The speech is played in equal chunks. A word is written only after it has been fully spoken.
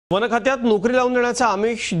One खात्यात नोकरी लावून देण्याचा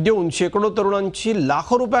आमिष देऊन शेकडो तरुणांची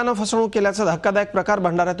लाखो रुपयांना फसवणूक केल्याचा धक्कादायक प्रकार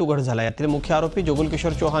भंडाऱ्यात उघड झाला। यातील मुख्य आरोपी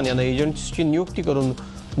जोगलकिशोर चौहान याने एजंट्सची नियुक्ती करून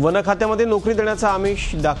वन खात्यामध्ये नोकरी देण्याचा आमिष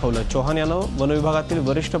दाखवलं। चौहान याने वन विभागातील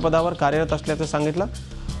वरिष्ठ पदावर कार्यरत असल्याचं सांगितलं।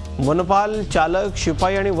 वनपाल, चालक,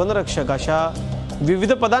 शिपाई आणि वनरक्षक अशा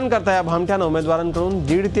विविध पदांकरता या भामट्याने उमेदवारांकडून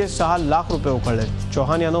 1.5 ते 6 लाख रुपये उकळले।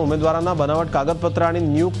 चौहान याने उमेदवारांना बनावट कागदपत्र आणि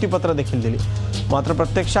नियुक्तीपत्र देखील दिली। मात्र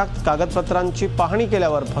प्रत्यक्षात कागदपत्रांची पाहणी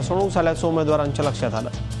केल्यावर फसवणूक झाल्याचं उमेदवारांच्या लक्षात आलं।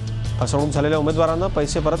 फसवणूक झालेल्या उमेदवारांना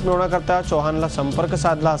पैसे परत मिळवण्याकरता चौहानला संपर्क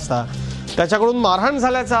साधला असता त्याच्याकडून मारहाण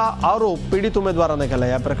झाल्याचा आरोप पीडित उमेदवाराने केला।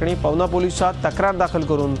 या प्रकरणी पवना पोलिसात तक्रार दाखल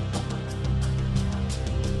करून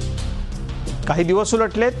काही दिवस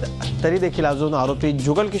उलटलेत तरी देखील अजून आरोपी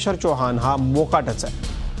जोगलकिशोर चौहान हा मोकाटच आहे।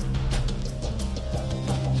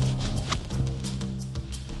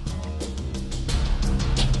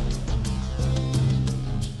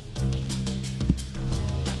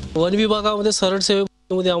 वन विभागामध्ये सरळ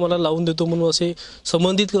सेवेमध्ये आम्हाला लावून देतो म्हणून असे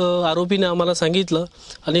संबंधित आरोपीने आम्हाला सांगितलं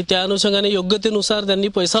आणि त्या अनुषंगाने योग्यतेनुसार त्यांनी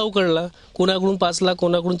पैसा उकळला। कोणाकडून 5 लाख,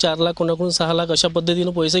 कोणाकडून 4 लाख, कोणाकडून 6 लाख अशा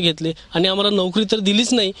पद्धतीने पैसे घेतले आणि आम्हाला नोकरी तर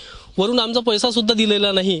दिलीच नाही, वरून आमचा पैसा सुद्धा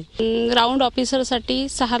दिलेला नाही। राऊंड ऑफिसरसाठी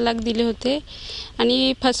 6 लाख दिले होते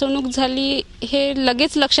आणि फसवणूक झाली हे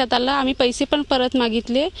लगेच लक्षात आलं। आम्ही पैसे पण परत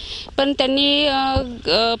मागितले पण त्यांनी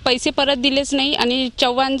पैसे परत दिलेच नाही आणि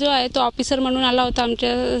चव्हाण जो आहे तो ऑफिसर म्हणून आला होता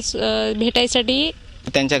आमच्या भेटायसाठी।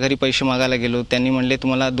 त्यांच्या घरी पैसे मागायला गेलो, त्यांनी म्हणले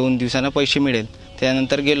तुम्हाला 2 दिवसांना पैसे मिळेल।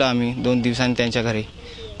 त्यानंतर गेलो आम्ही 2 दिवसांनी त्यांच्या घरी,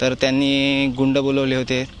 तर त्यांनी गुंड बोलवले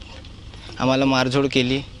होते, आम्हाला मारझोड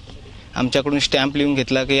केली, आमच्याकडून स्टॅम्प लिहून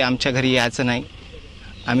घेतला की आमच्या घरी यायचं नाही,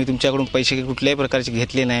 आम्ही तुमच्याकडून पैसे कुठल्याही प्रकारचे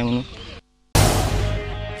घेतले नाही म्हणून।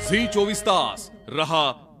 झी 24 तास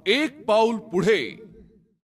रहा एक पाऊल पुढे।